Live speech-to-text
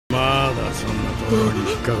ころに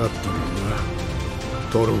引っかかったのな、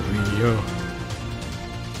トロフィーよ。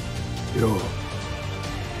よう、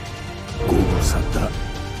ご無沙汰。